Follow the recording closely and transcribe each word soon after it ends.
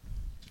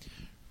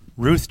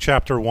Ruth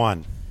chapter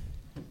 1.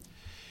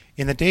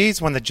 In the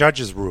days when the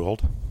judges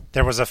ruled,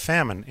 there was a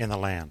famine in the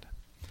land,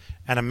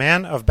 and a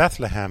man of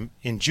Bethlehem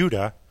in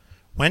Judah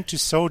went to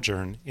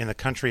sojourn in the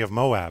country of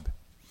Moab,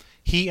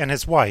 he and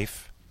his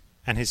wife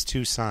and his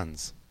 2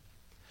 sons.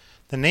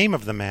 The name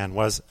of the man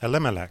was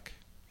Elimelech,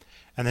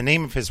 and the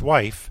name of his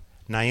wife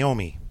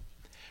Naomi,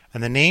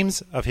 and the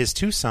names of his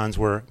 2 sons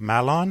were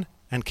Mahlon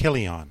and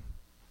Chilion.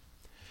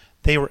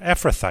 They were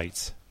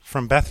Ephrathites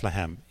from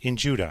Bethlehem in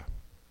Judah.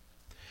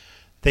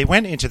 They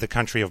went into the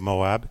country of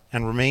Moab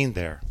and remained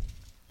there.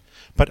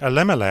 But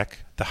Elimelech,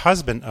 the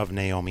husband of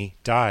Naomi,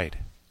 died,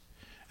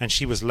 and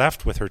she was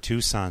left with her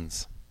 2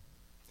 sons.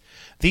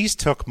 These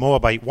took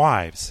Moabite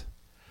wives.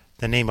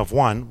 The name of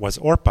one was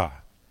Orpah,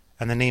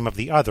 and the name of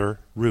the other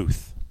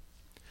Ruth.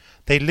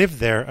 They lived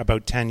there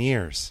about 10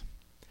 years,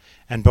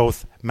 and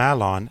both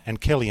Mahlon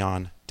and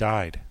Chilion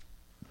died,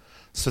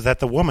 so that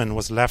the woman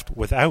was left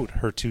without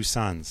her 2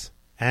 sons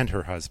and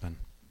her husband.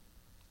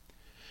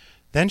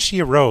 Then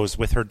she arose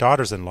with her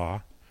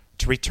daughters-in-law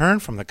to return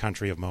from the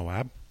country of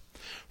Moab,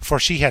 for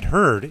she had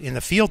heard in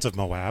the fields of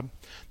Moab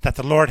that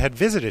the Lord had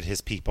visited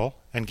his people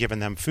and given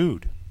them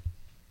food.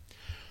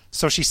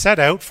 So she set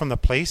out from the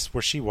place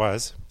where she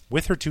was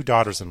with her 2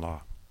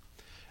 daughters-in-law,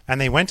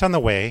 and they went on the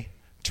way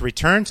to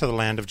return to the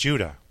land of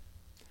Judah.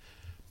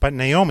 But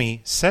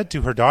Naomi said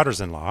to her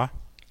daughters-in-law,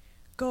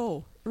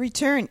 "Go,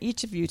 return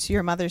each of you to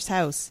your mother's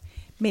house.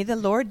 May the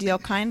Lord deal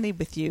kindly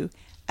with you,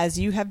 as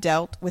you have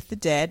dealt with the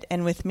dead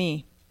and with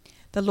me.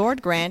 The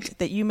Lord grant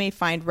that you may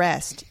find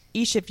rest,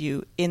 each of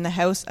you, in the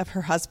house of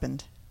her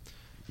husband."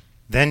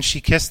 Then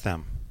she kissed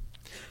them,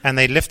 and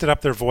they lifted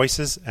up their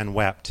voices and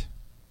wept.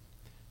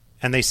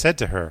 And they said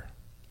to her,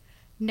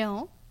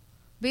 "No,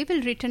 we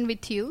will return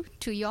with you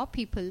to your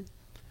people."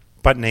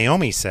 But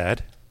Naomi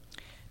said,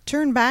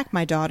 "Turn back,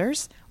 my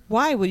daughters.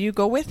 Why will you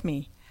go with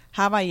me?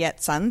 Have I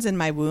yet sons in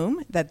my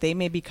womb, that they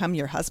may become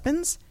your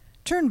husbands?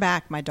 Turn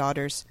back, my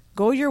daughters.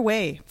 Go your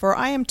way, for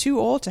I am too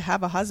old to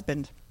have a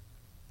husband.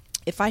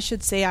 If I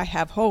should say I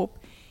have hope,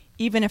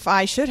 even if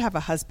I should have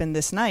a husband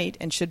this night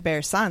and should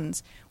bear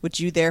sons,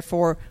 would you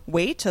therefore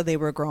wait till they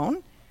were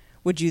grown?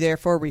 Would you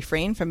therefore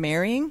refrain from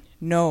marrying?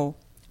 No,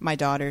 my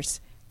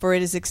daughters, for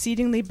it is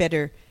exceedingly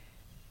bitter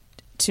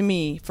to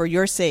me for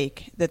your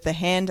sake that the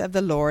hand of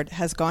the Lord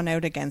has gone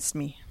out against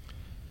me."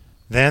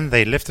 Then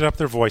they lifted up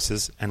their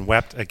voices and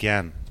wept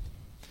again.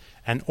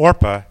 And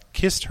Orpah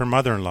kissed her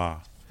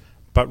mother-in-law,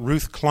 but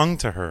Ruth clung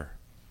to her,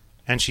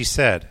 and she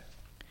said,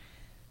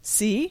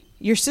 "See,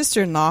 your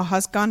sister-in-law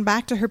has gone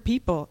back to her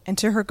people and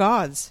to her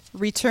gods.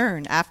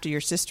 Return after your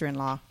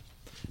sister-in-law."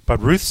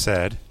 But Ruth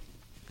said,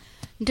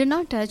 "Do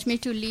not urge me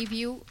to leave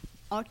you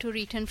or to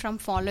return from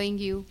following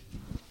you.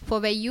 For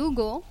where you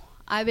go,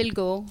 I will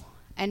go,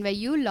 and where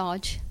you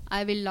lodge,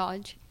 I will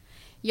lodge.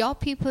 Your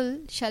people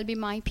shall be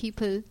my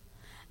people,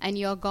 and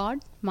your God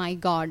my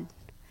God.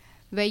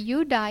 Where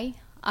you die,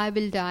 I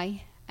will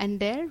die, and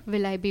there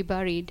will I be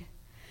buried.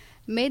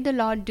 May the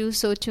Lord do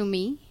so to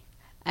me,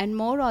 and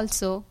more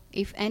also,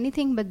 if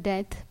anything but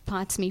death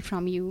parts me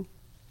from you."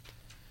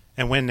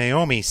 And when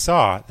Naomi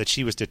saw that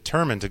she was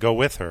determined to go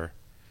with her,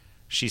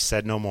 she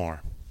said no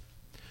more.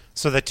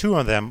 So the 2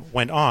 of them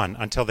went on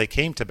until they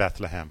came to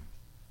Bethlehem.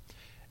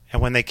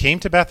 And when they came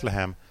to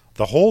Bethlehem,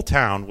 the whole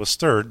town was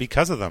stirred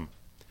because of them.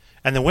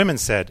 And the women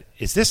said,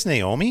 "Is this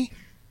Naomi?"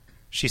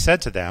 She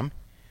said to them,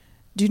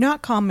 "Do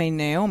not call me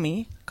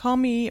Naomi, call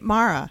me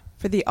Mara,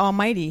 for the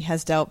Almighty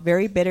has dealt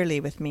very bitterly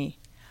with me.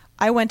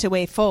 I went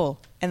away full,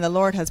 and the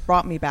Lord has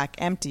brought me back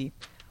empty.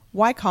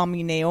 Why call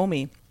me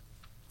Naomi,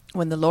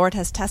 when the Lord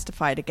has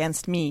testified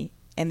against me,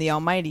 and the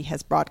Almighty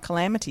has brought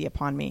calamity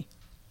upon me?"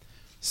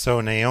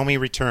 So Naomi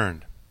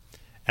returned,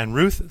 and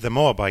Ruth the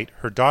Moabite,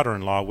 her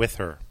daughter-in-law, with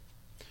her,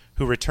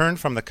 who returned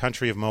from the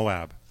country of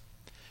Moab.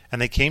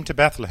 And they came to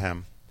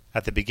Bethlehem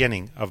at the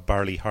beginning of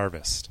barley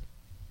harvest.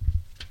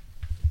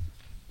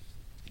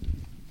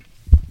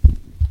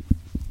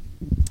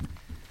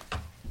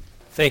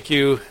 Thank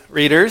you,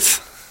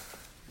 readers.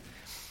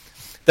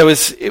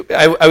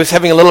 I was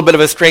having a little bit of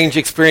a strange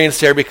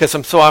experience there because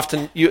I'm so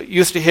often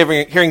used to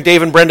hearing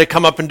Dave and Brenda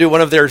come up and do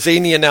one of their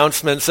zany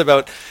announcements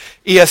about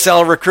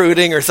ESL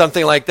recruiting or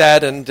something like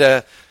that,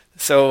 and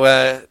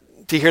so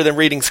to hear them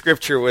reading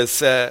scripture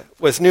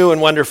was new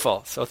and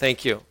wonderful. So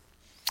thank you.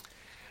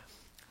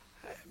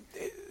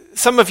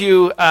 Some of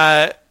you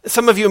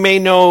may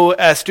know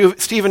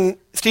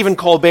Stephen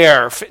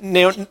Colbert.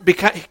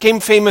 Became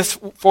famous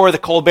for the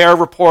Colbert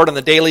Report on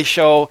The Daily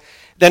Show,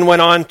 then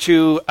went on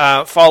to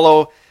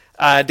follow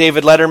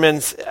David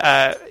Letterman's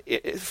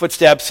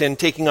footsteps in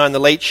taking on The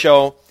Late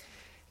Show.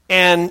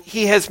 And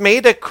he has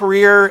made a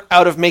career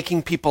out of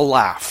making people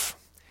laugh.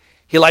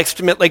 He likes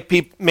to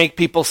make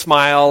people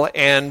smile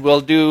and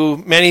will do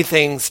many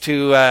things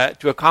to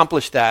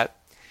accomplish that.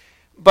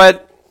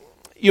 But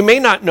you may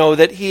not know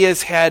that he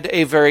has had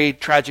a very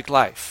tragic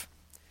life.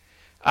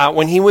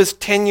 When he was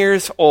 10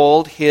 years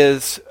old,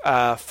 his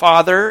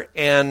father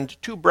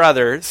and 2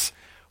 brothers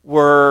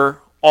were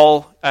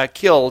all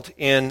killed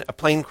in a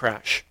plane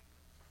crash.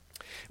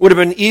 It would have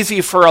been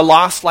easy for a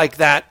loss like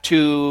that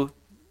to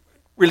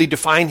really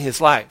define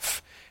his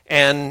life.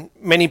 And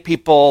many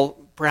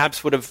people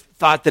perhaps would have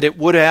thought that it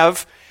would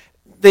have.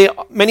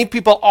 Many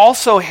people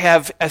also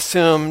have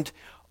assumed,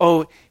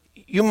 oh,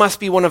 you must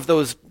be one of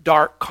those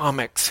dark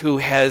comics who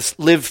has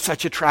lived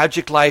such a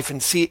tragic life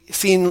and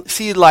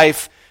see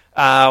life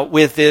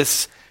with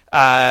this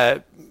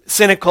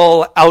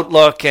cynical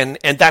outlook, and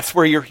that's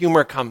where your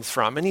humor comes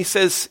from. And he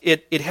says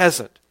it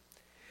hasn't.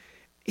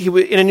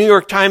 In a New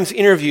York Times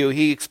interview,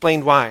 he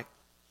explained why.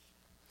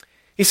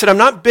 He said, I'm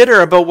not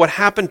bitter about what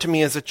happened to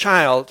me as a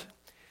child,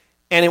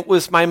 and it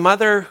was my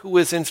mother who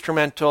was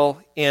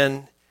instrumental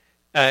in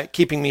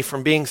keeping me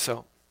from being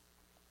so.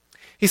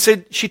 He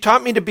said, she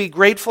taught me to be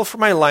grateful for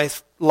my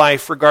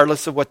life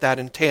regardless of what that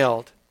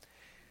entailed.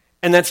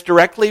 And that's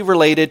directly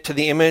related to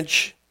the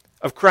image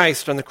of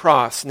Christ on the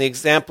cross and the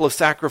example of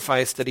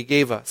sacrifice that he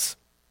gave us.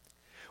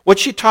 What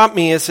she taught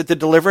me is that the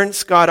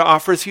deliverance God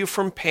offers you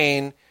from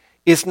pain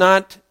is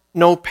not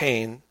no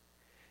pain.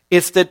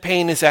 It's that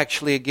pain is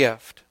actually a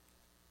gift.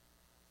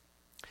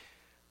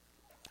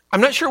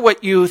 I'm not sure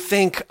what you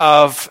think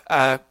of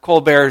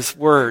Colbert's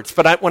words,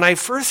 but when I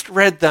first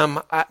read them,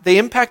 they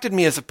impacted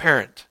me as a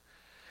parent.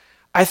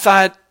 I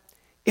thought,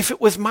 if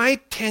it was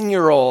my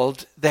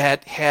 10-year-old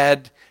that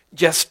had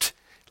just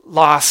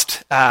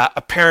lost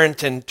a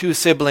parent and two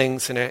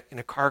siblings in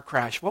a car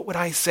crash, what would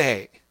I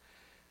say?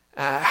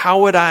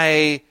 How would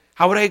I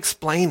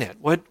explain it?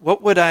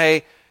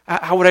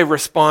 How would I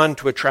respond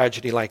to a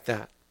tragedy like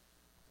that?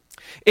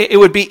 It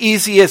would be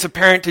easy as a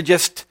parent to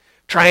just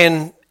try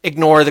and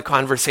ignore the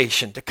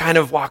conversation, to kind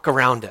of walk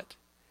around it.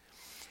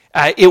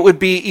 It would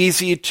be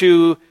easy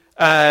to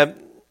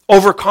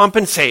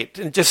overcompensate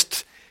and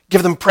just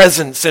give them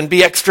presents and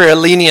be extra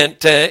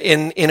lenient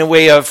in a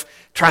way of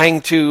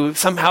trying to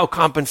somehow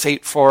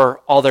compensate for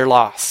all their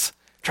loss,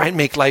 try and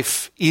make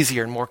life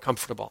easier and more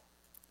comfortable.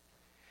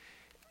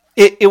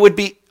 It would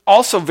be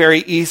also very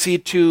easy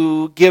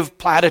to give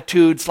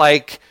platitudes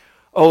like,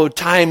 oh,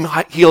 time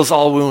heals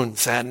all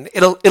wounds and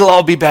it'll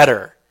all be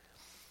better.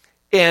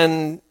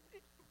 And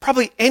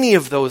probably any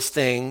of those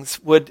things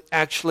would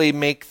actually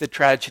make the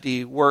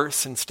tragedy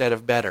worse instead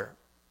of better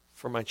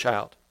for my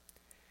child.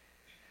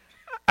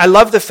 I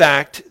love the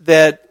fact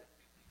that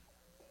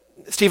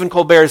Stephen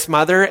Colbert's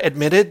mother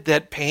admitted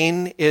that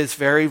pain is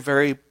very,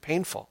 very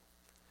painful.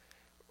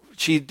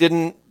 She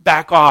didn't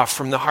back off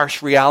from the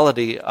harsh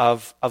reality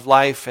of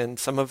life and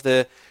some of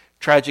the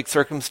tragic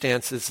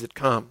circumstances that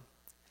come.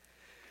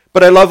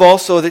 But I love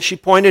also that she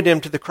pointed him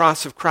to the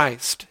cross of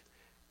Christ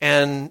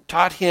and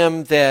taught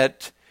him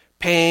that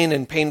pain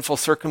and painful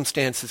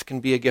circumstances can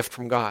be a gift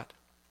from God.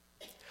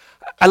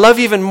 I love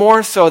even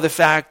more so the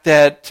fact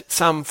that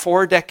some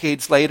 4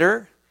 decades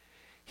later,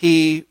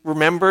 he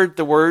remembered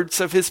the words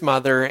of his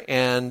mother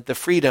and the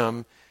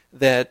freedom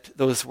that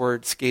those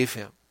words gave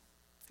him.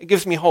 It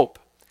gives me hope.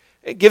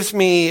 It gives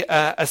me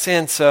a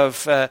sense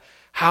of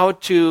how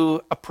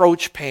to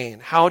approach pain,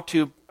 how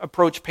to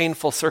approach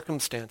painful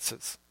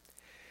circumstances.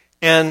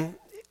 And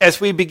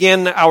as we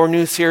begin our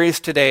new series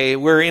today,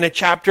 we're in a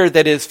chapter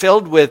that is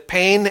filled with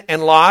pain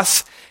and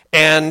loss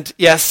and,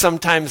 yes,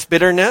 sometimes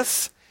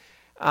bitterness.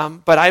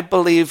 But I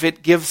believe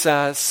it gives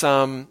us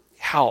some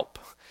help.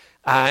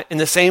 In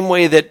the same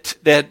way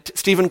that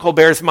Stephen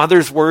Colbert's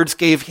mother's words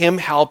gave him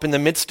help in the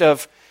midst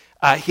of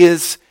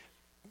his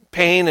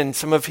pain and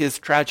some of his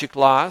tragic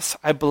loss,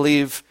 I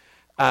believe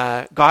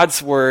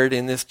God's word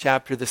in this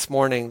chapter this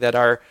morning that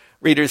our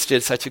readers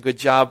did such a good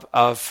job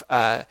of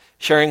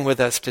sharing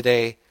with us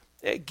today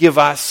give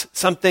us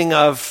something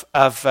of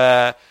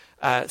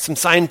some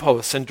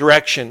signposts and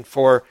direction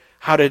for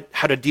how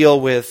to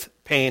deal with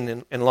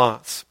pain and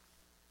loss.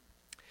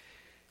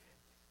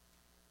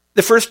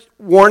 The first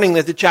warning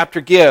that the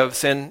chapter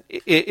gives and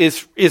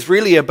is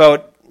really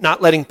about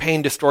not letting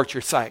pain distort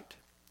your sight.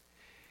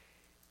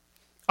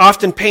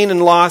 Often pain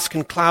and loss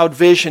can cloud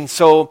vision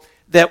so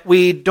that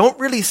we don't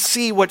really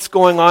see what's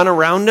going on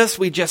around us.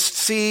 We just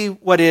see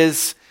what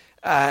is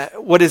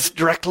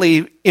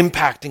directly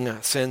impacting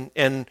us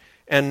and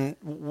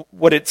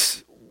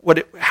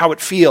how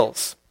it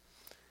feels.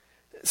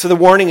 So the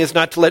warning is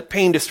not to let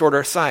pain distort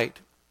our sight.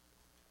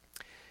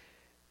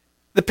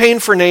 The pain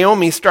for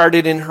Naomi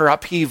started in her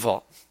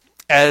upheaval.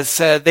 As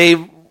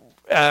they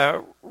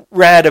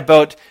read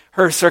about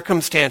her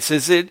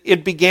circumstances,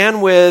 it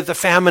began with a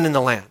famine in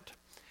the land.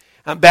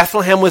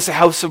 Bethlehem was the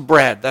house of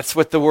bread. That's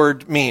what the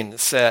word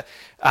means. The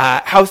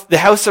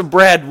house of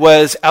bread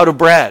was out of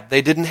bread.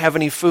 They didn't have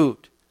any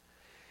food.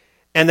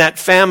 And that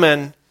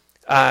famine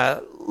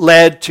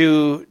led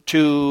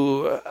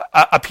to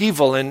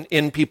upheaval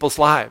in people's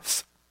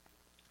lives.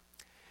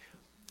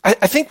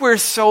 I think we're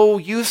so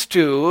used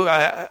to,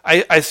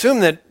 I assume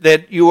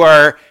that you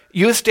are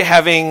used to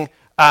having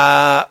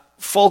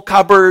full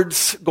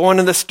cupboards, going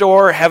to the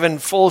store, having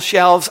full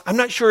shelves. I'm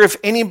not sure if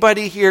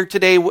anybody here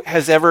today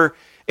has ever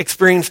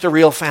experienced a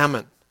real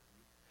famine.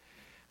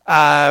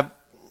 The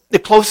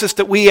closest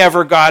that we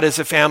ever got as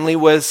a family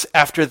was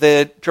after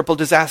the triple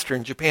disaster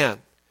in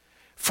Japan.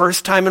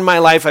 First time in my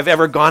life I've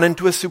ever gone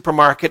into a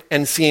supermarket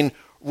and seen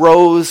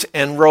rows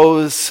and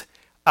rows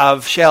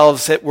of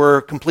shelves that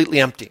were completely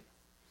empty.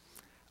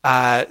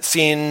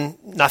 seeing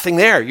nothing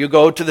there. You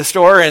go to the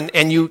store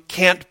and you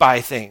can't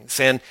buy things.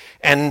 And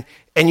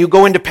you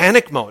go into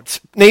panic mode.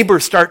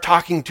 Neighbors start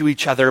talking to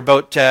each other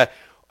about,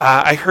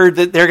 I heard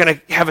that they're going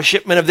to have a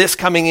shipment of this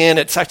coming in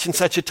at such and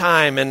such a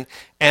time.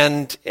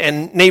 And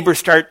neighbors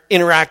start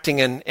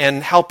interacting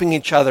and helping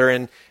each other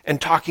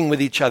and talking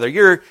with each other.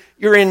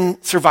 You're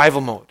in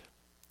survival mode.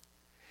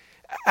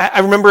 I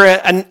remember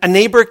a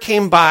neighbor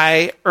came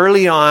by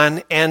early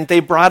on and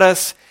they brought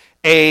us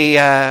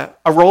a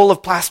roll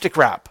of plastic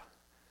wrap.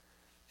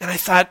 And I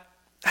thought,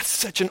 that's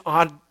such an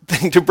odd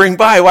thing to bring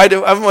by.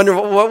 I wonder,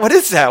 what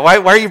is that? Why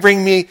are you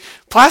bringing me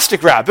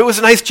plastic wrap? It was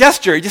a nice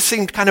gesture. It just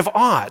seemed kind of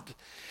odd.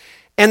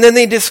 And then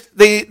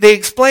they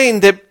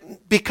explained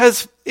that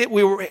because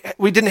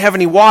we didn't have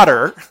any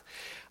water,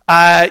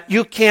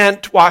 you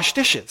can't wash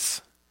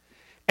dishes.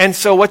 And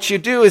so what you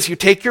do is you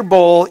take your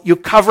bowl, you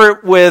cover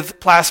it with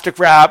plastic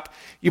wrap,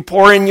 you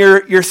pour in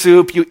your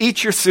soup, you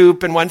eat your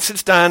soup, and once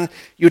it's done,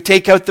 you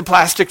take out the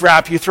plastic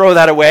wrap, you throw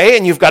that away,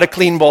 and you've got a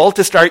clean bowl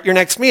to start your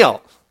next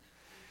meal.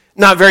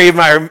 Not very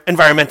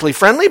environmentally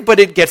friendly, but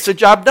it gets the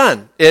job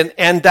done.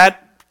 And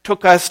that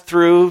took us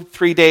through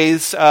 3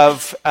 days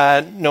of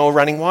no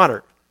running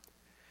water.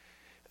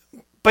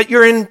 But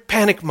you're in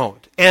panic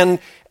mode. And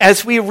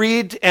as we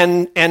read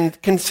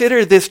and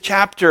consider this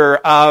chapter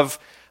of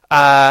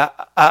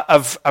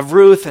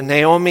Ruth and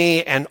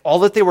Naomi and all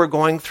that they were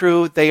going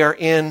through, they are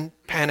in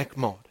panic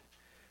mode.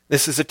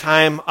 This is a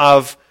time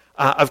of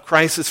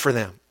crisis for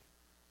them.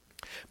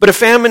 But a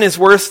famine is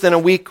worse than a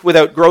week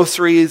without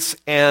groceries,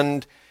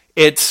 and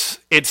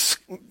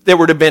there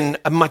would have been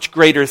a much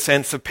greater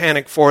sense of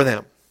panic for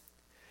them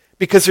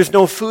because there's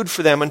no food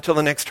for them until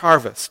the next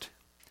harvest.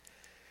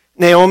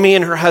 Naomi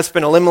and her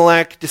husband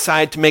Elimelech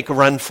decide to make a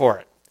run for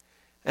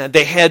it.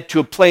 They head to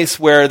a place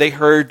where they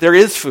heard there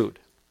is food.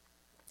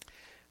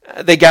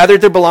 They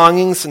gathered their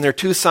belongings and their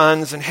 2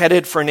 sons and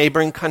headed for a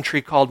neighboring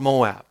country called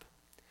Moab.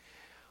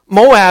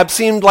 Moab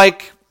seemed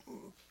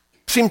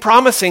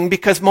promising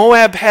because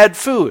Moab had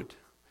food.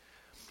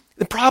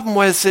 The problem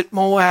was that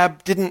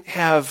Moab didn't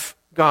have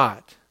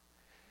God.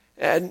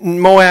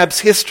 Moab's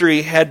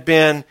history had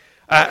been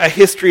a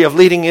history of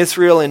leading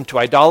Israel into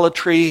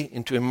idolatry,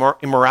 into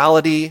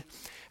immorality.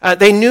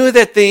 They knew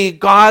that the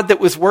god that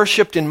was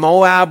worshipped in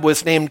Moab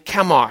was named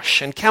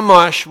Chemosh, and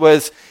Chemosh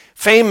was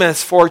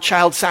famous for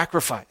child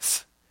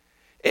sacrifice.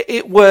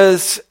 It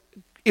was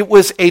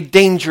a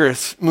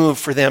dangerous move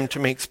for them to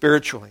make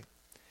spiritually.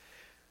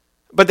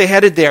 But they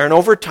headed there, and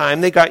over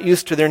time they got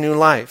used to their new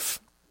life.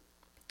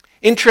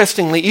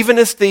 Interestingly, even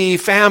as the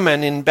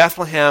famine in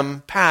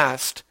Bethlehem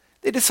passed,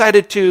 they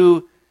decided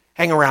to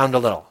hang around a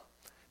little.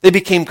 They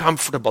became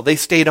comfortable. They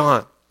stayed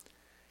on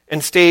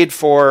and stayed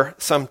for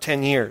some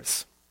 10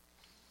 years.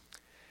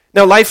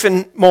 Now, life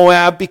in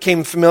Moab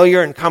became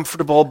familiar and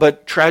comfortable,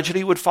 but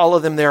tragedy would follow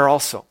them there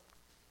also.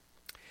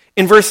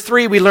 In verse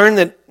 3, we learn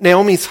that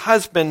Naomi's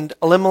husband,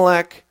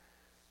 Elimelech,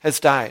 has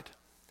died.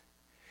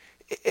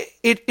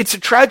 It's a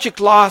tragic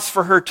loss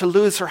for her to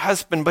lose her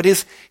husband, but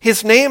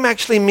his name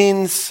actually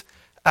means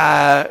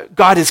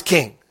God is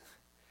king.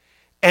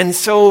 And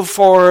so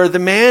for the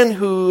man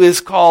who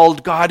is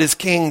called God is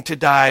king to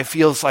die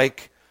feels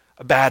like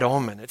a bad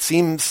omen. It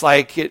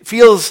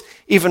feels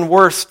even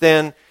worse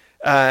than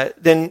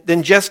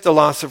just the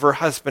loss of her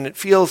husband. It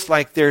feels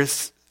like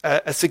there's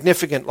a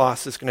significant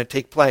loss is going to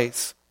take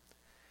place.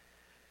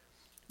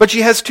 But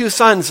she has 2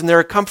 sons, and they're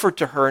a comfort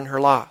to her in her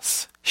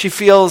loss. She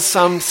feels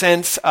some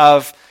sense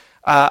of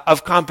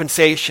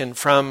compensation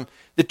from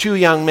the 2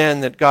 young men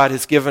that God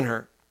has given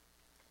her.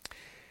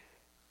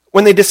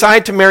 When they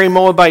decide to marry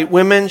Moabite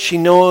women, she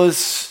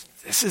knows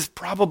this is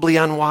probably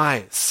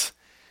unwise.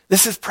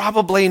 This is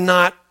probably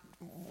not,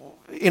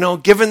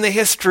 given the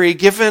history,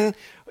 given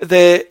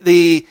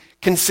the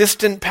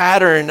consistent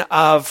pattern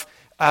of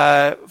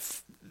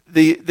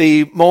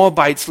the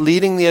Moabites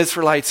leading the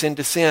Israelites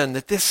into sin,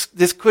 that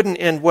this couldn't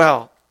end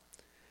well.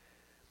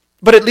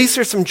 But at least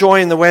there's some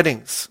joy in the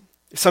weddings.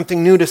 There's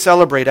something new to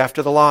celebrate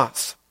after the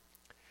loss.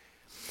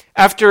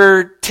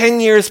 After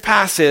 10 years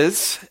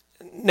passes,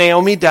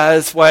 Naomi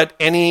does what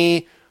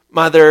any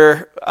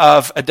mother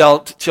of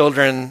adult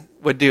children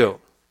would do.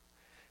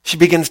 She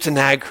begins to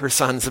nag her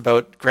sons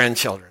about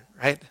grandchildren,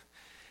 right?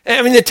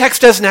 I mean, the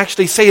text doesn't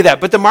actually say that,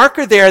 but the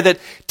marker there that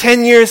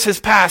 10 years has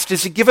passed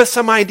is to give us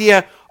some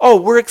idea,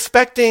 we're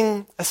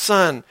expecting a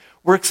son.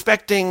 We're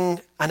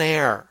expecting an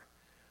heir.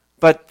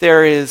 But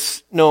there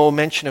is no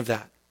mention of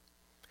that.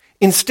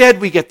 Instead,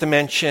 we get the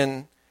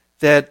mention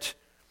that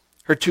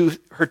her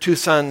two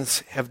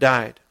sons have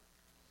died.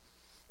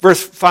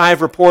 Verse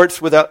 5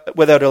 reports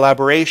without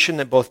elaboration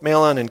that both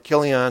Mahlon and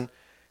Chilion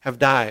have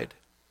died.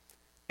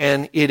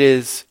 And it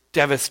is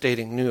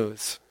devastating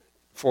news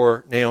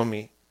for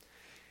Naomi.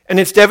 And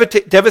it's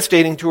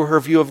devastating to her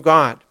view of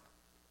God.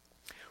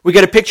 We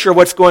get a picture of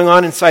what's going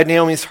on inside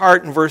Naomi's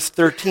heart in verse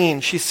 13.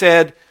 She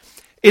said,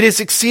 "It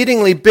is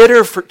exceedingly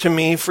bitter to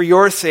me for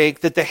your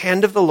sake that the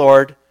hand of the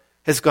Lord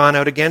has gone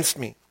out against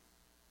me."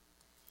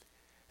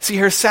 See,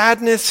 her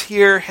sadness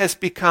here has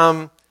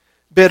become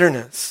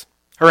bitterness.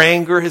 Her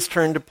anger has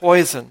turned to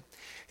poison.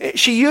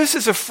 She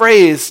uses a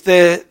phrase,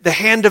 the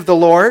hand of the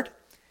Lord,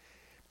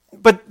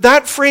 but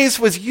that phrase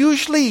was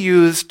usually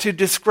used to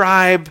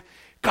describe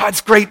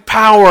God's great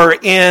power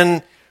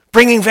in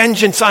bringing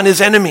vengeance on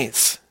his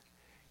enemies.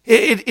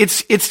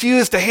 It's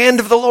used, the hand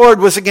of the Lord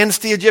was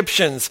against the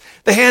Egyptians.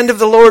 The hand of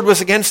the Lord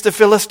was against the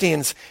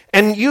Philistines.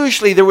 And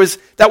usually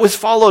that was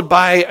followed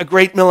by a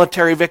great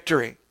military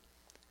victory.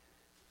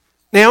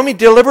 Naomi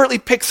deliberately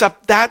picks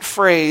up that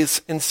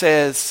phrase and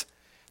says,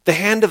 the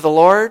hand of the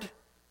Lord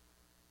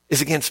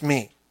is against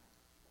me.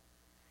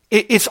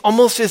 It's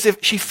almost as if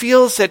she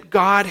feels that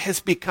God has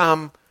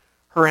become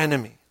her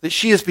enemy, that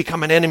she has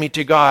become an enemy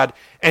to God,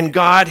 and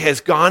God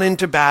has gone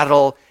into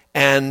battle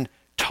and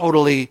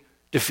totally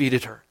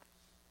defeated her.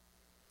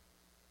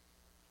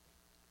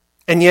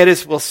 And yet,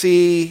 as we'll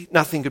see,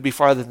 nothing could be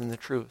farther than the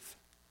truth.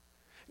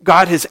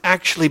 God has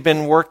actually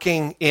been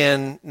working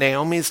in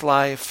Naomi's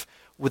life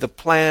with a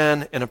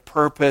plan and a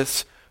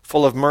purpose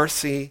full of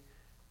mercy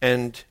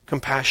and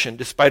compassion,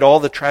 despite all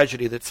the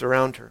tragedy that's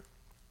around her.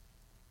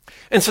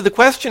 And so the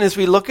question as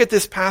we look at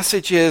this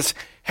passage is,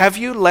 have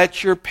you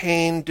let your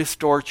pain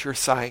distort your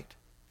sight?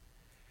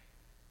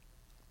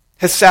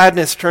 Has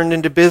sadness turned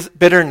into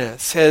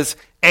bitterness? Has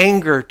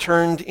anger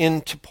turned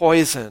into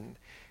poison?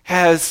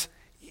 Has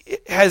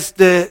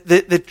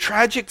the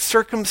tragic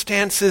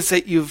circumstances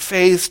that you've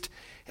faced,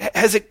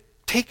 has it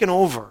taken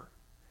over?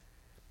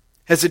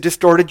 Has it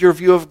distorted your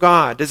view of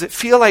God? Does it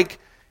feel like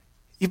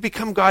you've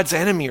become God's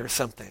enemy or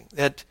something?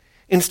 That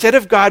instead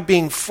of God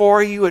being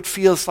for you, it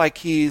feels like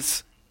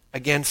he's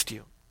against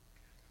you.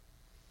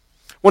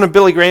 One of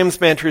Billy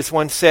Graham's mentors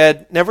once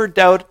said, never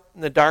doubt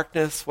in the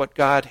darkness what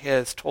God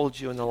has told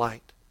you in the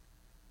light.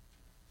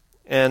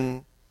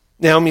 And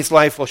Naomi's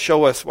life will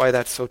show us why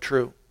that's so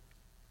true.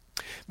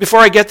 Before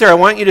I get there, I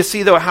want you to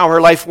see, though, how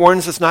her life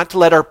warns us not to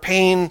let our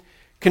pain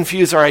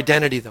confuse our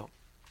identity, though.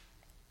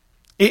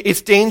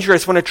 It's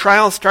dangerous when a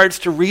trial starts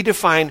to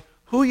redefine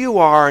who you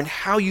are and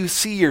how you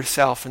see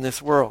yourself in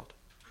this world.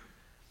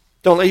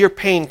 Don't let your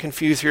pain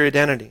confuse your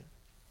identity.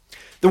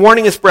 The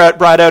warning is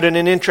brought out in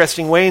an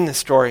interesting way in this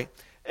story.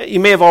 You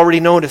may have already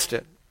noticed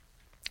it.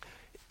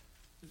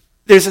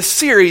 There's a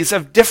series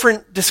of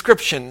different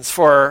descriptions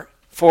for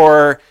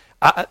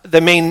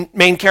the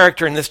main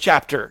character in this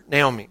chapter,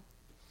 Naomi.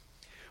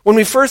 When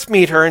we first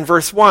meet her in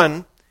verse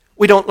 1,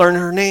 we don't learn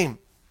her name.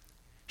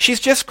 She's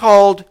just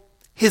called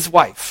his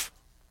wife.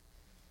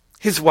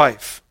 His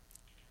wife.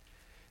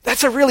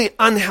 That's a really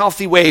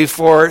unhealthy way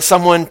for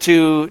someone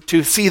to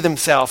see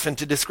themselves and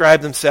to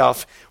describe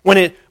themselves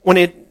when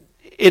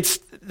it's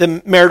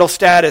the marital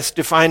status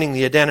defining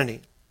the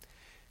identity.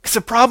 Because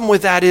the problem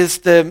with that is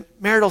the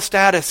marital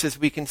status, as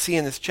we can see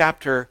in this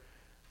chapter,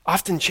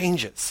 often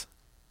changes.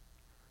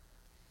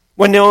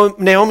 When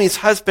Naomi's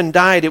husband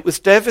died, it was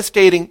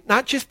devastating,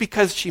 not just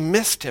because she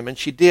missed him, and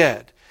she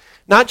did.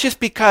 Not just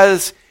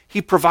because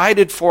he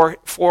provided for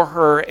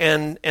her,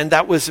 and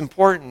that was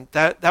important.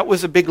 That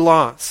was a big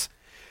loss.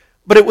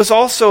 But it was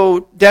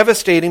also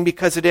devastating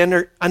because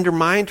it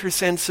undermined her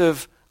sense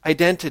of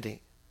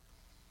identity.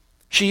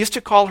 She used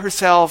to call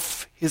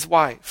herself his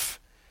wife,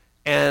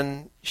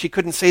 and she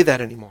couldn't say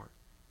that anymore.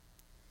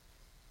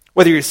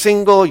 Whether you're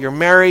single, you're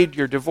married,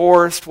 you're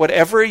divorced,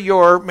 whatever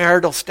your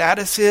marital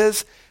status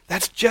is,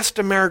 that's just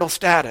a marital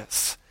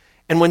status.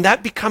 And when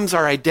that becomes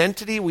our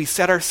identity, we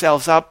set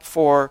ourselves up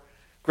for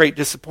great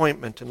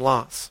disappointment and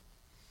loss.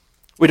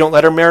 We don't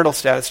let our marital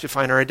status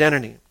define our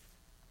identity.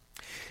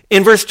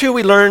 In verse 2,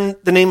 we learn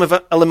the name of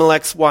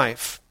Elimelech's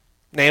wife,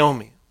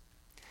 Naomi.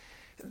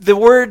 The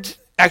word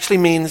actually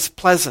means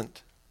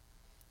pleasant.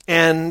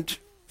 And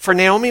for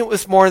Naomi, it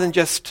was more than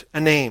just a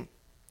name.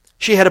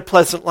 She had a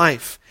pleasant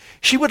life.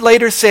 She would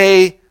later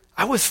say,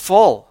 I was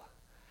full.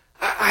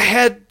 I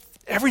had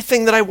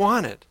everything that I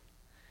wanted.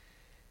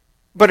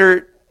 But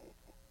her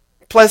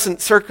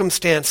pleasant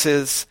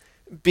circumstances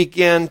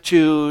began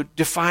to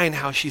define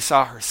how she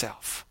saw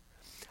herself.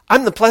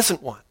 I'm the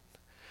pleasant one.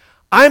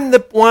 I'm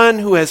the one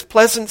who has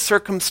pleasant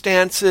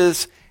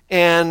circumstances,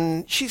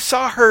 and she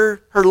saw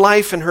her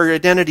life and her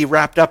identity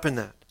wrapped up in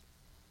that.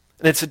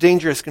 And it's a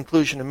dangerous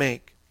conclusion to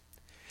make.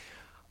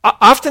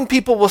 Often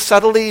people will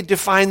subtly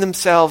define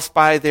themselves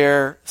by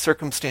their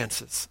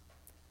circumstances.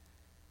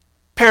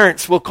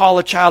 Parents will call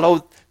a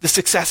child, the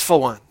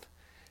successful one.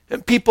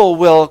 And people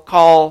will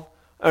call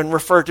and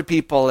refer to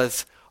people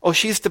as,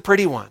 she's the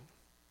pretty one.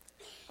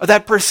 Or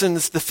that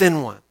person's the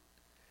thin one.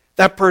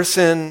 That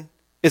person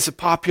is a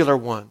popular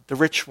one, the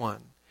rich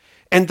one.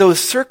 And those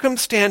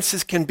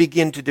circumstances can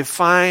begin to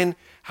define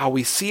how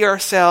we see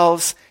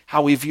ourselves,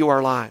 how we view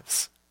our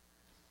lives.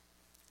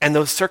 And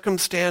those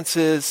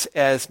circumstances,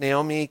 as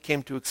Naomi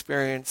came to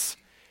experience,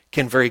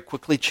 can very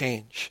quickly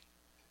change.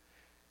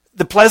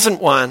 The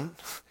pleasant one,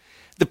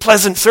 the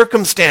pleasant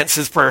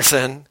circumstances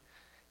person,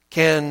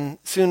 can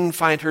soon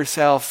find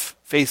herself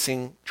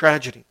facing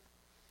tragedy.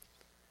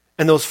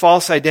 And those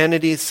false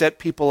identities set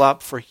people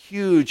up for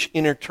huge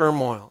inner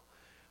turmoil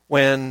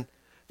when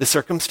the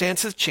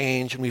circumstances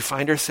change and we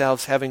find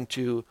ourselves having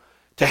to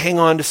hang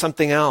on to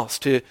something else,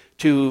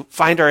 to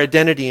find our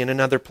identity in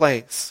another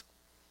place.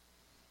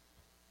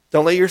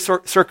 Don't let your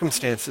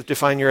circumstances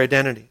define your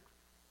identity.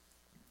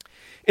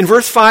 In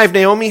verse 5,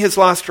 Naomi has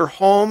lost her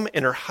home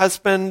and her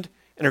husband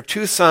and her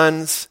 2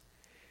 sons.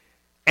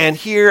 And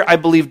here, I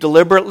believe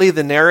deliberately,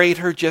 the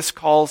narrator just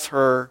calls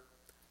her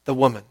the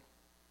woman.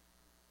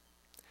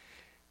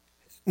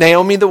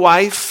 Naomi the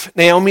wife,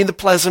 Naomi the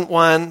pleasant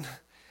one,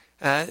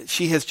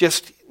 she has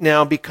just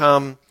now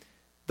become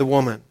the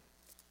woman.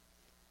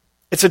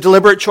 It's a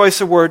deliberate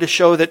choice of word to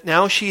show that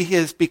now she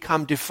has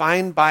become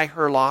defined by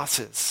her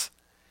losses.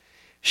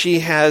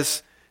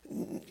 She's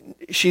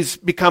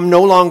become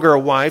no longer a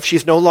wife,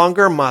 she's no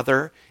longer a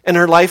mother, and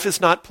her life is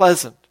not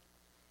pleasant.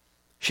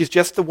 She's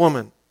just the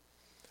woman.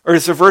 Or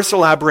as the verse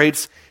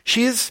elaborates,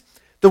 she is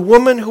the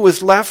woman who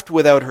was left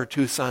without her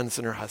 2 sons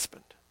and her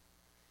husband.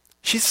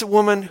 She's the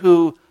woman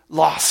who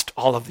lost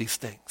all of these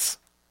things.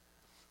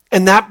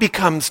 And that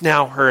becomes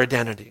now her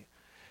identity.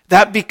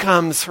 That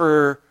becomes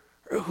who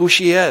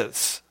she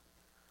is.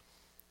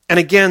 And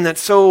again,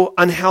 that's so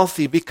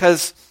unhealthy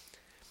because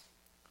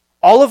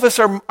all of us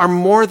are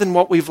more than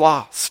what we've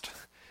lost.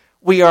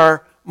 We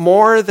are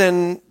more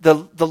than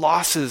the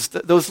losses.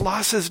 Those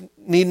losses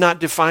need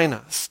not define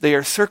us. They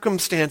are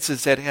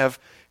circumstances that have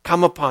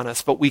come upon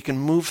us, but we can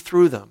move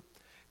through them.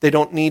 They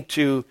don't need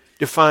to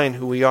define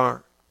who we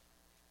are.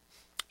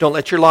 Don't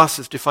let your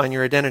losses define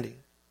your identity.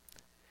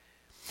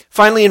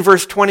 Finally, in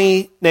verse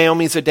 20,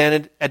 Naomi's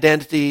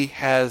identity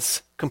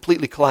has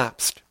completely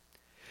collapsed.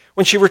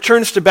 When she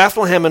returns to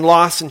Bethlehem in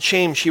loss and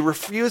shame, she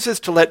refuses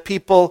to let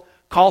people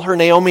call her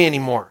Naomi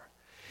anymore.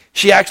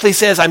 She actually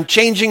says, I'm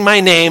changing my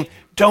name.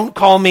 Don't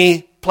call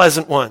me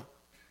Pleasant One.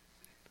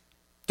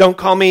 Don't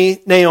call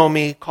me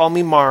Naomi. Call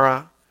me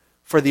Mara,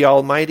 for the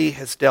Almighty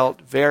has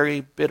dealt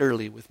very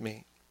bitterly with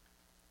me.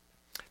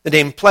 The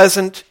name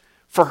Pleasant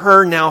for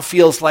her now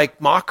feels like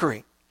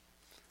mockery.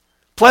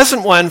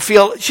 Pleasant One,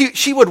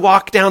 she would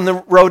walk down the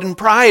road in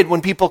pride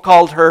when people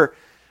called her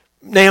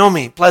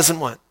Naomi, Pleasant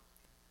One.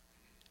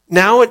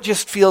 Now it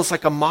just feels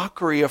like a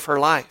mockery of her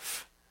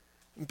life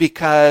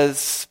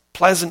because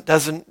pleasant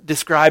doesn't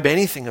describe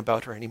anything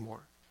about her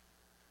anymore.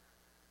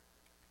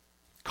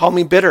 Call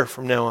me bitter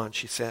from now on,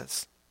 she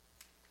says.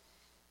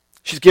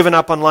 She's given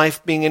up on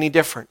life being any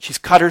different. She's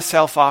cut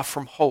herself off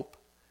from hope.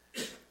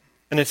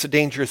 And it's a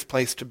dangerous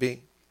place to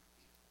be.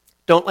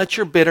 Don't let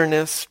your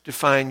bitterness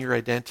define your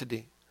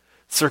identity.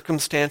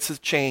 Circumstances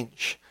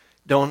change.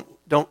 Don't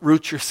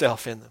root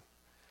yourself in them.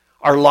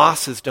 Our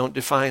losses don't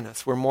define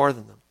us. We're more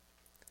than them.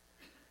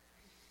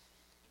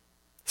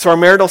 So our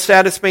marital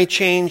status may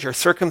change. Our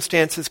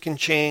circumstances can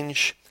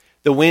change.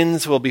 The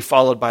wins will be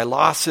followed by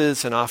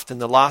losses, and often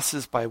the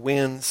losses by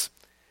wins.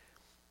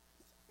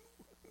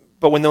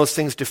 But when those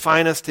things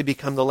define us, they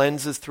become the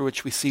lenses through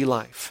which we see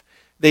life.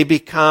 They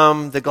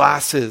become the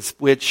glasses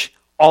which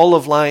all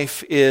of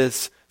life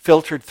is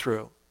filtered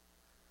through.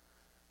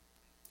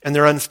 And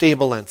they're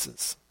unstable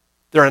lenses.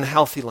 They're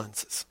unhealthy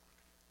lenses.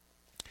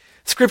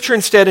 Scripture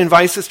instead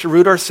invites us to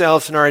root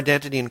ourselves in our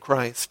identity in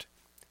Christ.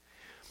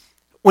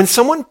 When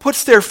someone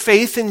puts their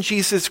faith in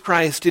Jesus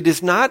Christ, it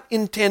is not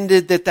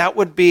intended that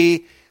would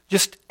be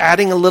just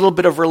adding a little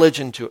bit of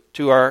religion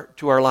to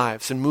our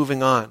lives and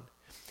moving on.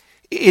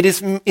 It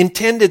is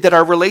intended that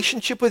our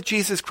relationship with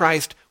Jesus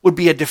Christ would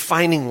be a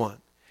defining one.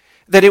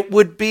 That it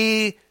would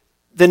be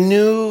the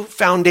new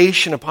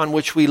foundation upon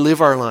which we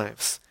live our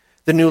lives.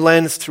 The new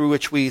lens through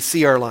which we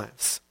see our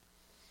lives.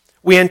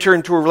 We enter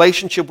into a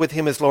relationship with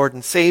Him as Lord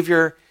and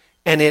Savior,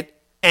 and it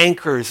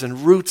anchors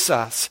and roots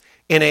us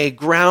in a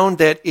ground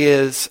that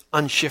is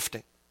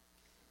unshifting.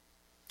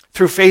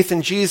 Through faith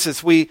in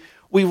Jesus, we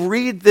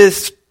read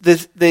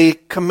the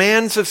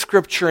commands of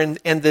Scripture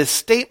and the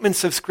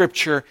statements of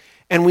Scripture,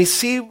 and we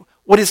see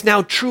what is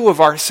now true of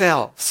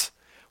ourselves.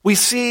 We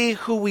see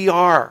who we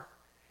are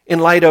in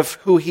light of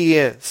who He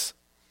is.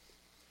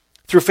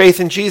 Through faith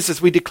in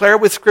Jesus, we declare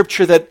with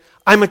Scripture that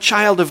I'm a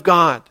child of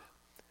God.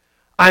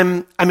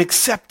 I'm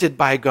accepted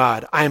by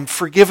God. I'm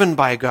forgiven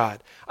by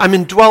God. I'm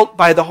indwelt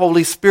by the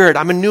Holy Spirit.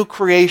 I'm a new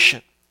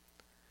creation.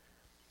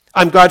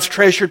 I'm God's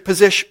treasured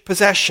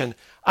possession.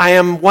 I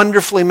am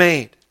wonderfully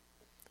made.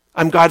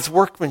 I'm God's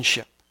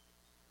workmanship.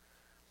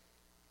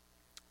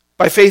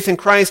 By faith in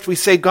Christ, we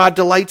say God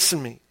delights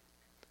in me.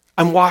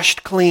 I'm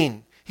washed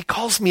clean. He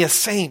calls me a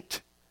saint.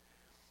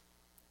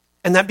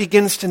 And that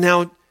begins to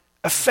now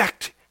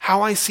affect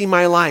how I see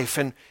my life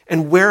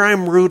and where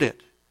I'm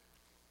rooted.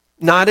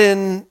 Not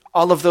in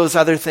all of those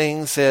other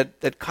things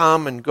that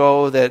come and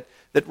go, that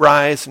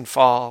rise and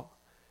fall,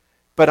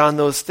 but on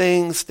those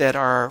things that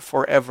are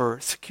forever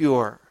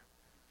secure,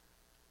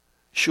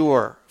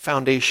 sure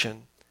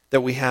foundation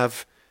that we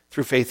have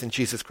through faith in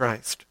Jesus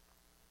Christ.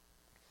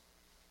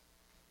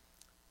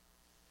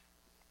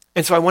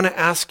 And so I want to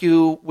ask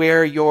you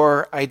where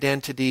your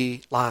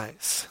identity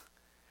lies.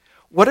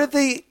 What are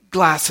the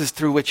glasses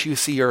through which you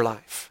see your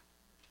life?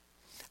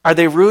 Are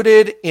they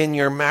rooted in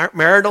your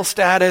marital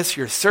status,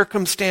 your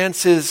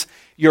circumstances,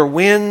 your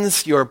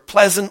wins, your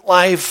pleasant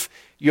life,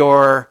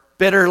 your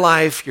bitter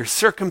life, your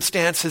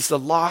circumstances, the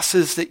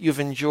losses that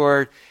you've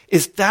endured?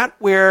 Is that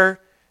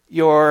where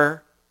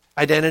your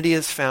identity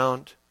is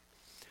found?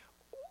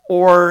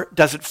 Or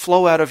does it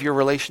flow out of your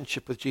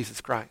relationship with Jesus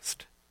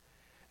Christ?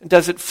 And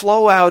does it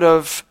flow out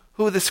of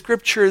who the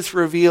Scriptures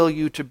reveal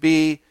you to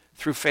be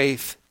through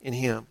faith in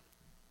Him?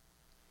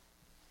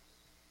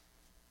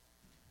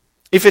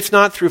 If it's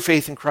not through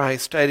faith in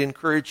Christ, I'd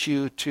encourage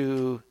you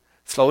to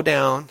slow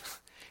down,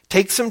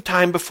 take some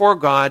time before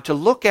God to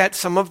look at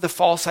some of the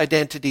false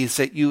identities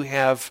that you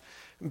have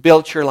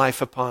built your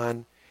life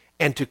upon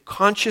and to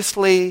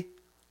consciously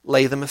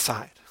lay them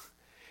aside.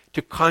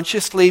 To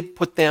consciously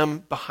put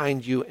them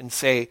behind you and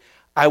say,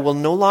 I will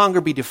no longer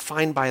be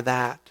defined by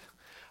that.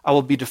 I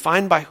will be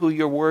defined by who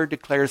your word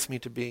declares me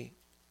to be.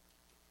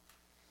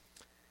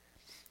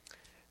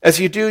 As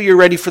you do, you're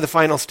ready for the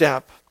final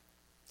step,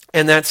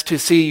 and that's to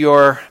see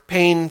your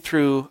pain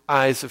through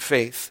eyes of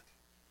faith.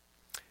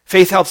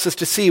 Faith helps us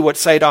to see what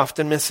sight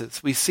often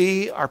misses. We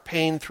see our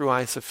pain through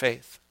eyes of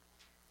faith.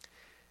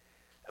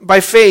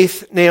 By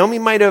faith, Naomi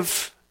might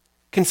have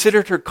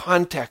considered her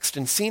context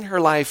and seen her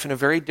life in a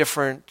very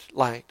different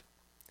light.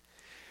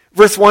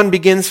 Verse 1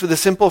 begins with a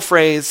simple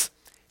phrase,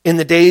 in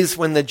the days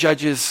when the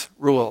judges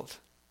ruled.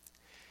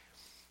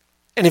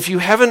 And if you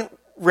haven't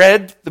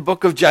read the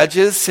book of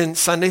Judges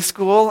since Sunday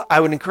school, I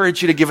would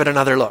encourage you to give it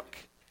another look.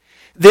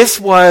 This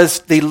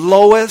was the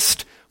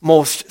lowest,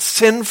 most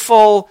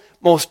sinful,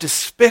 most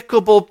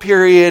despicable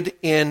period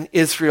in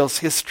Israel's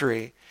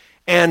history.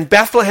 And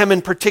Bethlehem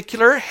in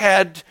particular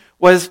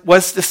was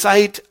the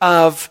site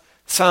of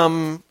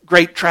some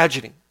great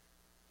tragedy,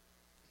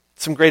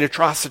 some great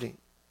atrocity.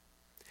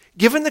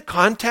 Given the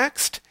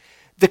context,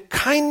 the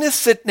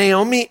kindness that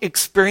Naomi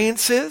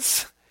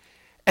experiences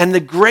and the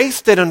grace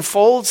that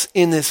unfolds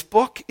in this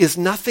book is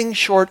nothing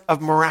short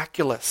of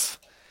miraculous.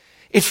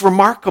 It's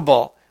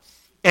remarkable.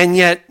 And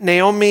yet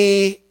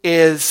Naomi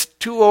is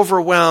too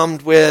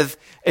overwhelmed with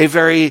a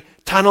very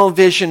tunnel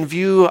vision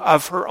view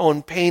of her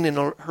own pain and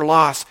her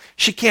loss.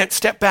 She can't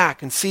step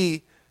back and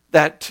see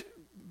that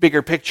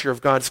bigger picture of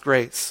God's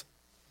grace.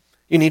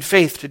 You need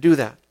faith to do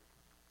that.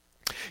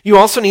 You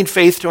also need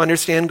faith to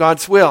understand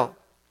God's will.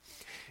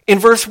 In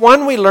verse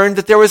 1, we learned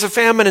that there was a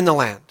famine in the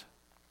land.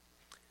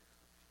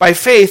 By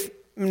faith,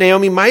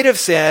 Naomi might have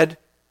said,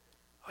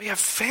 oh yeah,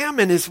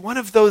 famine is one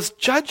of those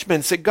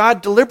judgments that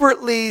God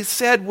deliberately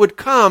said would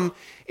come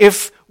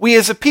if we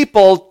as a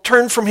people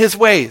turned from His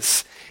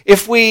ways,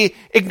 if we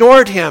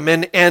ignored Him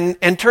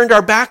and turned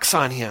our backs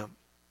on Him.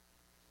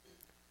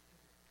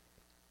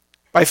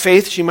 By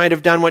faith, she might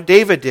have done what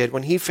David did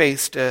when he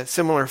faced a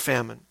similar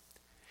famine.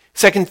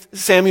 2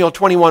 Samuel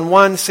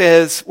 21:1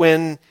 says,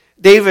 when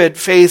David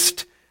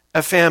faced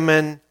a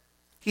famine,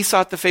 he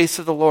sought the face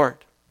of the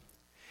Lord.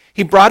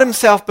 He brought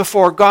himself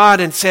before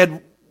God and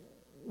said,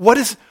 what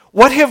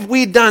have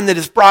we done that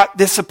has brought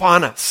this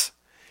upon us?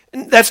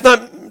 And that's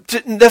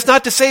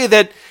not to say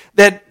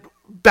that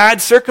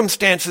bad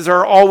circumstances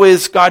are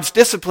always God's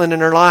discipline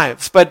in our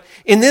lives. But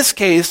in this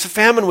case,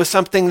 famine was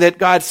something that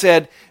God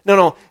said,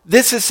 no,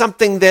 this is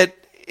something that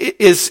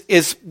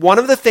is one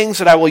of the things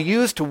that I will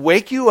use to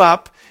wake you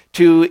up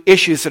to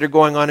issues that are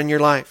going on in your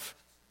life.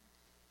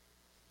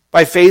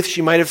 By faith,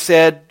 she might have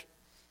said,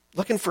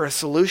 looking for a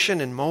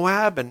solution in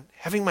Moab and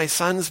having my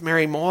sons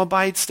marry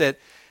Moabites that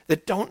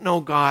don't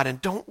know God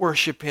and don't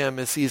worship Him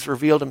as He's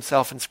revealed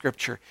Himself in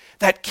Scripture.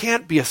 That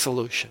can't be a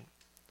solution.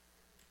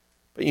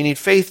 But you need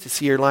faith to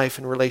see your life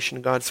in relation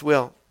to God's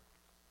will.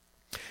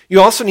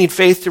 You also need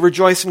faith to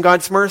rejoice in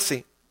God's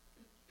mercy.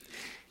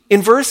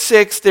 In verse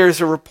 6,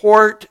 there's a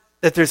report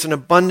that there's an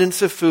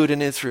abundance of food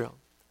in Israel,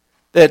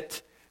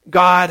 that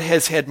God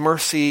has had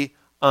mercy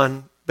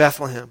on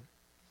Bethlehem.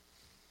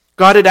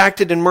 God had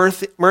acted in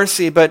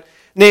mercy, but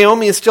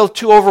Naomi is still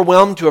too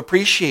overwhelmed to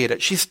appreciate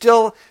it. She's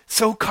still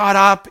so caught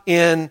up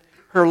in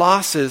her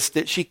losses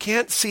that she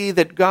can't see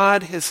that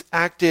God has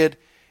acted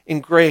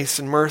in grace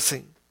and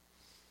mercy.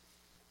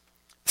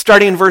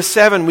 Starting in verse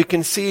 7, we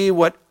can see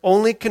what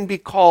only can be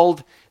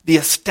called the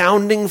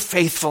astounding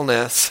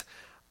faithfulness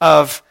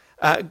of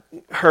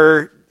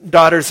her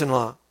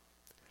daughters-in-law.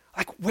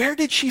 Like, where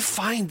did she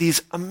find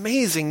these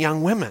amazing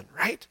young women,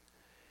 right?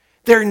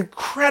 They're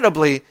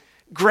incredibly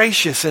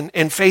gracious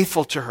and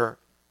faithful to her.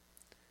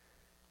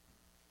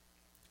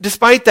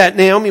 Despite that,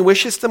 Naomi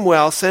wishes them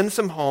well, sends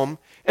them home,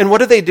 and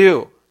what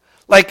do?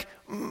 Like,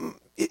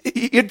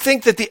 you'd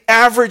think that the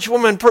average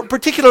woman,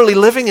 particularly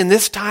living in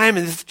this time,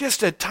 and it's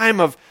just a time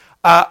of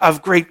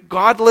great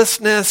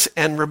godlessness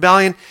and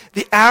rebellion,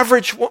 the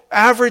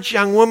average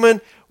young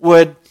woman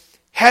would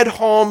head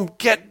home,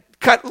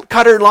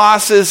 cut her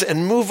losses,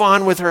 and move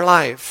on with her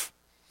life.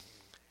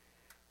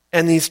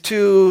 And these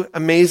two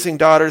amazing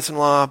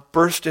daughters-in-law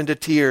burst into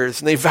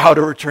tears, and they vow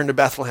to return to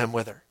Bethlehem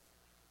with her.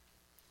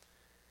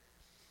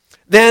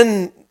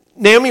 Then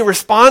Naomi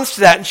responds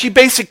to that, and she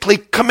basically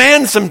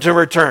commands them to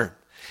return.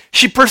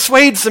 She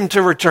persuades them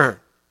to return.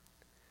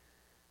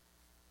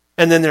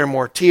 And then there are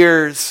more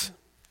tears,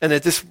 and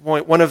at this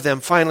point, one of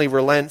them finally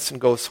relents and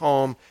goes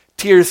home,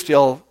 tears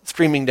still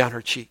streaming down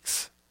her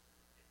cheeks.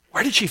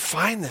 Where did she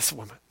find this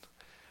woman?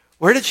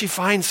 Where did she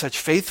find such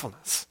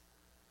faithfulness?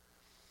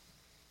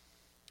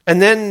 And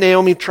then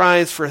Naomi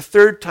tries for a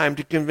third time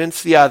to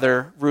convince the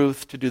other,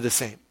 Ruth, to do the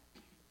same.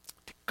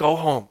 To Go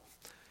home.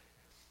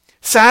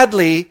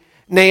 Sadly,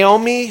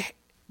 Naomi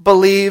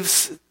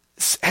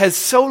has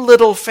so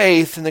little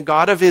faith in the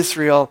God of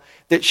Israel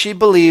that she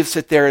believes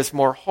that there is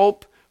more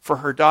hope for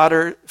her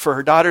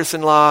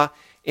daughters-in-law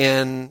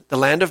in the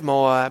land of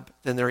Moab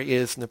than there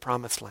is in the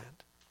promised land.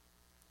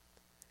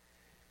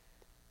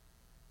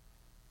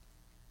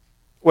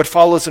 What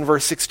follows in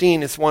verse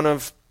 16 is one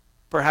of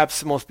perhaps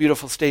the most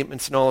beautiful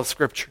statements in all of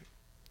Scripture.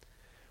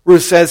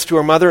 Ruth says to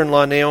her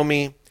mother-in-law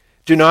Naomi,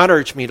 "Do not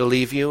urge me to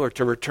leave you or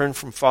to return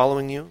from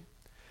following you.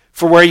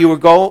 For where you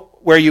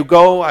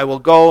go, I will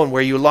go, and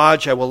where you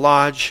lodge, I will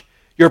lodge.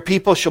 Your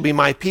people shall be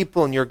my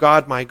people, and your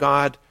God my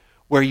God.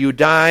 Where you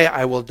die,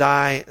 I will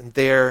die, and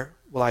there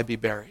will I be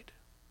buried."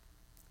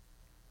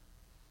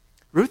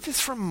 Ruth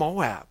is from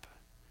Moab.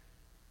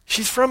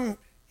 She's from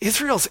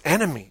Israel's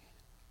enemy.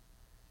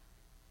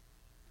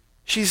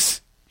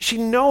 She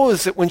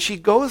knows that when she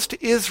goes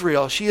to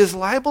Israel, she is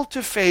liable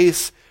to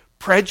face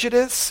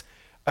prejudice,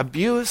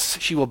 abuse.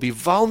 She will be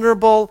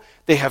vulnerable.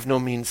 They have no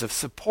means of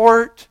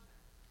support.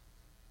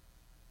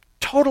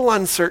 Total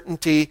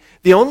uncertainty.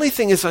 The only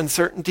thing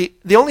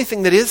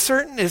that is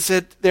certain is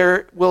that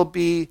there will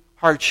be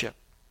hardship.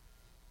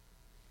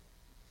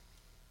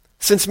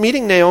 Since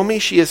meeting Naomi,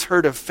 she has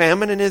heard of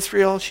famine in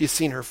Israel. She's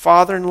seen her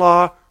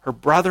father-in-law, her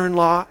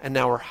brother-in-law, and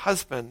now her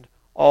husband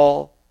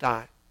all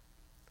die.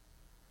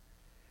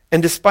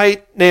 And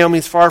despite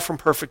Naomi's far from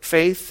perfect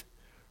faith,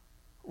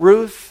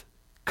 Ruth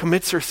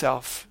commits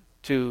herself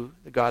to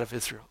the God of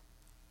Israel.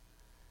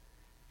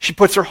 She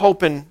puts her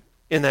hope in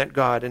that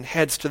God and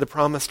heads to the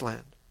promised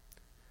land.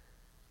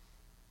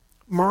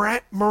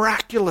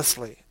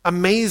 Miraculously,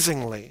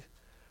 amazingly,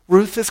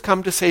 Ruth has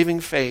come to saving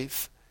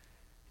faith,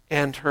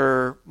 and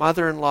her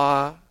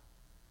mother-in-law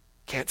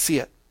can't see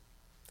it,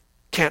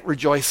 can't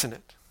rejoice in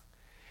it,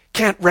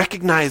 can't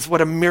recognize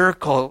what a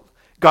miracle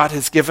God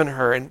has given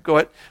her and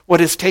what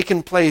has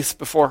taken place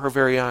before her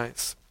very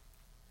eyes.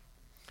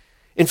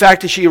 In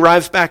fact, as she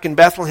arrives back in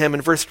Bethlehem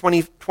in verse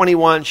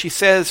 21, she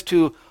says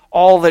to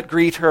all that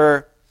greet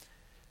her,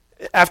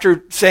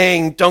 after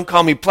saying, "Don't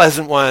call me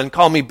pleasant one,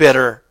 call me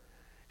bitter,"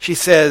 she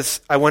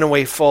says, "I went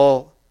away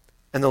full,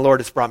 and the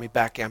Lord has brought me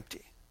back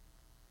empty."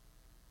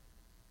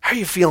 How are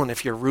you feeling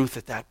if you're Ruth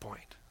at that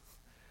point?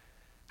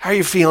 How are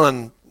you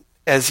feeling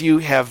as you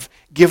have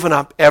given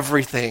up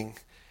everything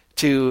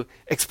to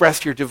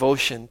express your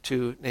devotion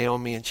to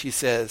Naomi, and she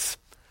says,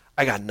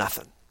 "I got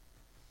nothing.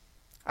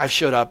 I've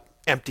showed up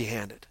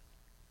empty-handed"?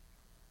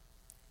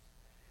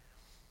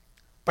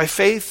 By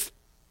faith,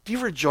 do you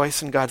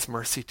rejoice in God's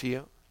mercy to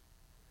you?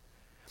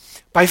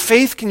 By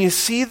faith, can you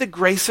see the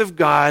grace of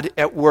God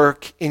at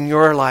work in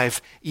your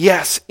life?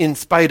 Yes, in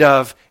spite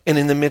of and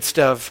in the midst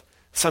of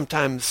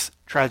sometimes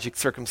tragic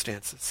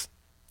circumstances.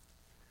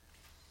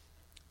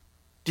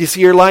 Do you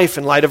see your life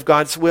in light of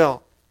God's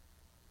will?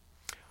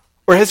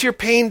 Or has your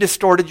pain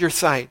distorted your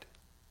sight?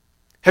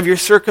 Have your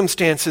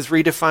circumstances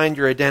redefined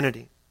your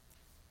identity?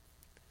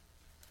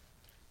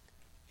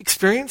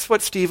 Experience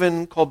what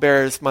Stephen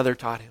Colbert's mother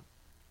taught him.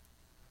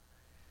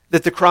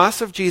 That the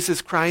cross of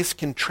Jesus Christ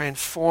can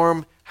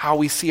transform how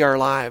we see our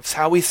lives,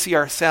 how we see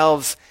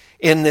ourselves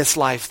in this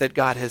life that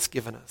God has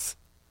given us.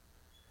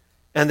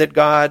 And that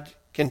God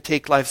can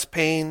take life's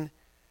pain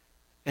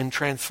and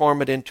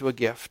transform it into a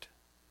gift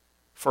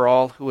for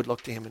all who would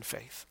look to him in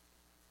faith.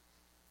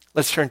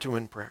 Let's turn to him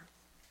in prayer.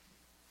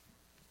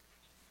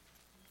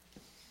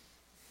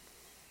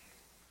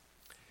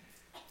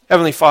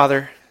 Heavenly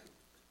Father,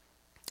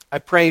 I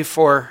pray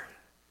for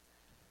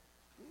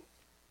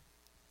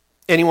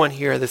anyone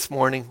here this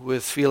morning who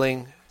is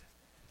feeling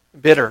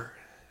bitter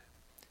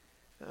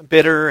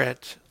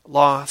at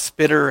loss,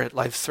 bitter at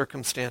life's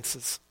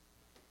circumstances.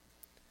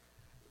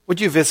 Would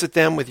you visit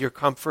them with your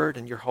comfort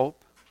and your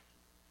hope?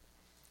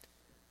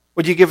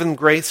 Would you give them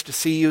grace to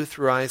see you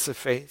through eyes of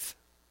faith?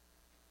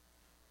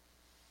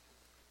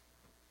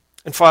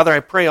 And Father, I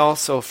pray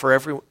also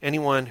for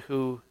anyone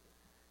who,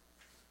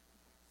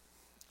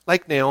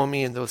 like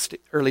Naomi in those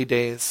early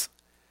days,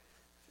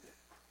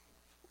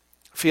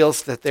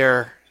 feels that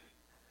their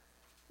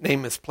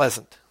name is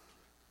pleasant,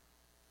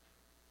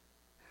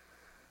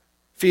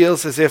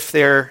 feels as if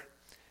their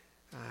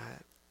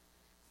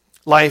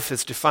life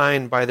is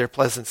defined by their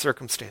pleasant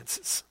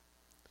circumstances.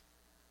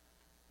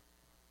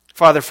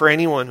 Father, for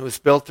anyone who has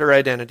built their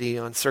identity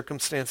on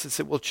circumstances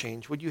that will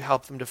change, would you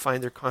help them to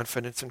find their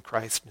confidence in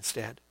Christ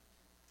instead?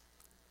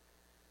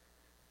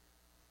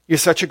 You're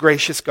such a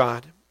gracious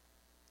God.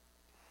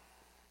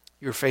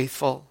 You're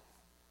faithful.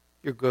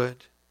 You're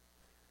good.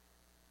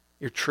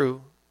 You're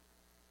true.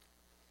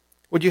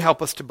 Would you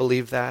help us to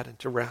believe that and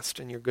to rest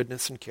in your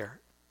goodness and care?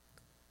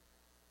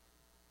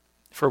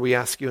 For we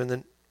ask you in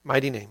the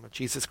mighty name of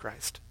Jesus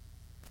Christ.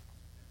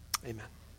 Amen.